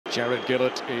Jared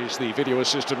Gillett is the video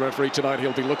assistant referee tonight.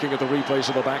 He'll be looking at the replays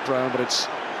in the background, but it's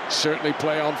certainly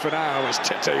play on for now as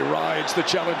Tete rides the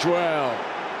challenge well.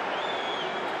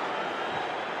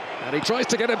 And he tries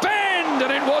to get a bend,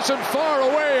 and it wasn't far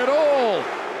away at all.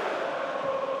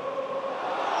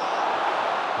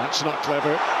 That's not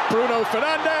clever. Bruno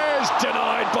Fernandes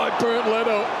denied by Bernd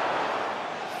Leno.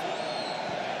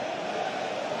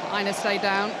 Aina stay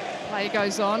down. Play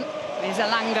goes on. Here's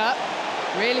Elanga.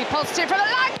 Really positive from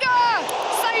Elanga!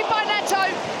 Saved by Neto.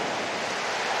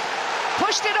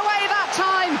 Pushed it away that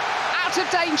time. Out of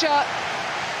danger.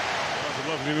 That was a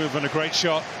lovely move and a great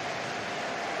shot.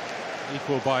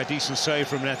 Equalled by a decent save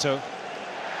from Neto.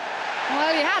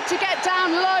 Well, he had to get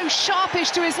down low,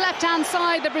 sharpish to his left-hand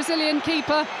side, the Brazilian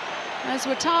keeper, as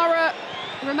Ouattara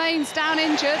remains down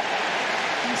injured.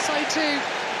 And so too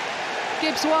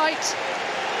Gibbs White.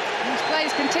 His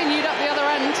play's continued up the other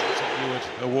end. You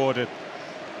would award a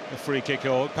free kick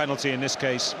or penalty in this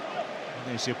case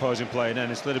against the opposing player, and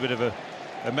then it's a little bit of a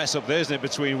mess up there, isn't it,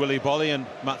 between Willy Bolly and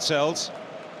Matt Sells.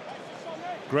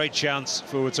 Great chance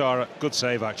for Ouattara. Good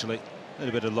save, actually. A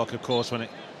little bit of luck, of course, when it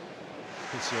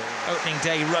hits you. Opening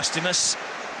day rustiness,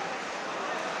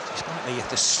 despite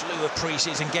the slew of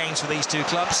pre-season games for these two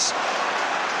clubs.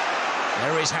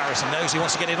 There is Harrison, knows he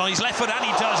wants to get it on his left foot, and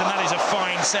he does, and that is a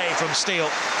fine save from Steele.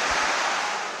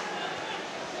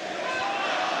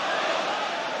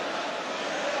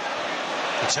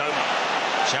 Mitoma.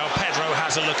 João Pedro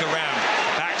has a look around.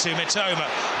 Back to Mitoma.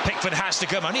 Pickford has to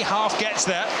come. Only half gets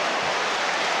there.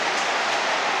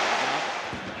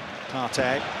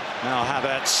 Partey. Now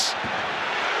Havertz.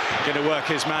 Going to work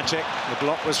his magic. The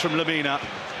block was from Lamina.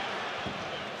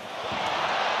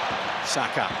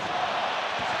 Saka.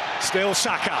 Still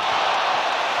Saka.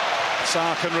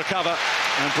 Sarr can recover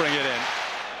and bring it in.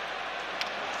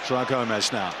 João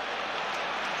Gomez now.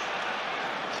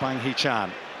 Hwang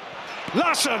Hee-chan.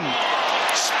 Larsson!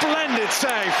 Splendid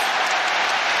save.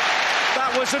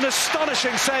 That was an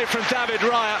astonishing save from David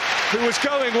Raya, who was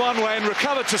going one way and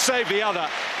recovered to save the other.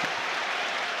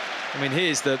 I mean,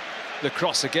 here's the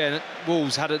cross again.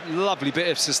 Wolves had a lovely bit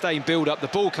of sustained build-up. The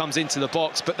ball comes into the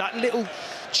box, but that little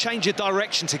change of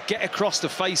direction to get across the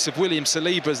face of William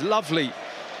Saliba is lovely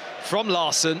from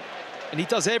Larsson, and he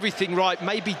does everything right.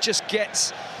 Maybe just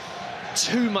gets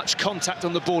too much contact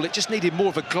on the ball. It just needed more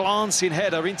of a glancing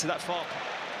header into that far.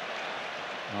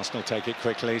 Arsenal take it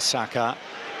quickly. Saka.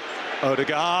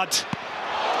 Odegaard.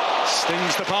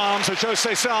 Stings the palms of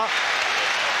Jose Sarr.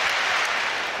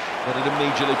 But it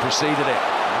immediately preceded it.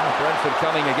 Brentford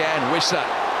coming again. Wissa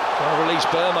trying to release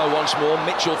Burmo once more.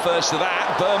 Mitchell first to that.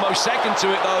 Burmo second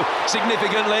to it, though,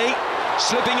 significantly.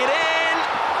 Slipping it in.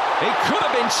 It could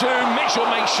have been two. Mitchell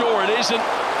makes sure it isn't.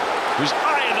 It was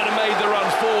Ayer that had made the run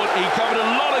forward. He covered a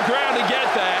lot of ground to get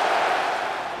there.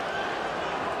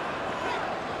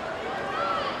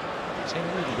 Seeing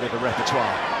a little bit of a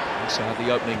repertoire inside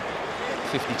the opening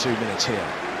 52 minutes here.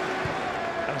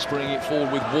 And bringing it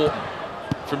forward with Wharton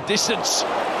from distance.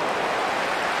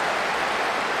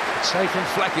 Save from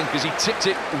Flecken because he tipped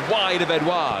it wide of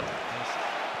Edouard.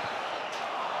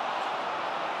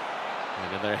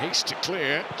 And in their haste to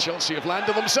clear, Chelsea have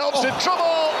landed themselves in trouble.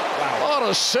 Wow. What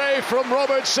a save from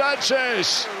Robert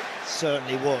Sanchez.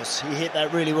 Certainly was. He hit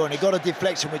that really well, and he got a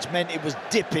deflection, which meant it was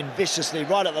dipping viciously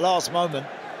right at the last moment.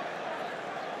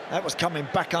 That was coming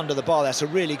back under the bar. That's a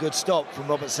really good stop from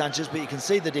Robert Sanchez, but you can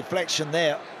see the deflection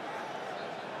there.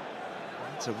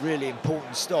 It's a really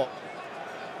important stop.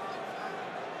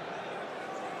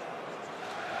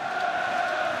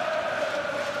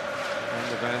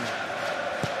 And then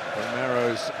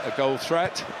Romero's a goal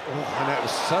threat. Oh, and it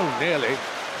was so nearly.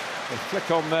 The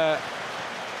flick on there,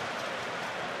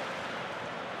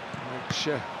 which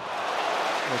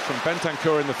was from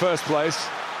Bentancur in the first place.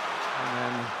 And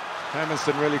then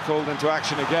Hermansson really called into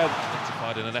action again.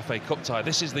 Identified in an FA Cup tie.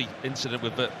 This is the incident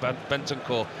with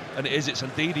Bentancur, and it's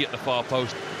Ndidi at the far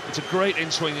post. It's a great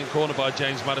in-swinging corner by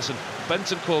James Maddison.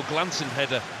 Bentancur glancing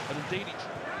header, and Ndidi.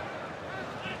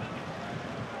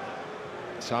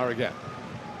 Sarr again.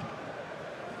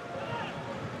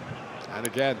 And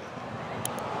again.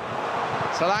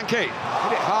 Solanke hit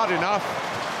it hard enough,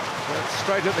 but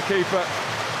straight at the keeper.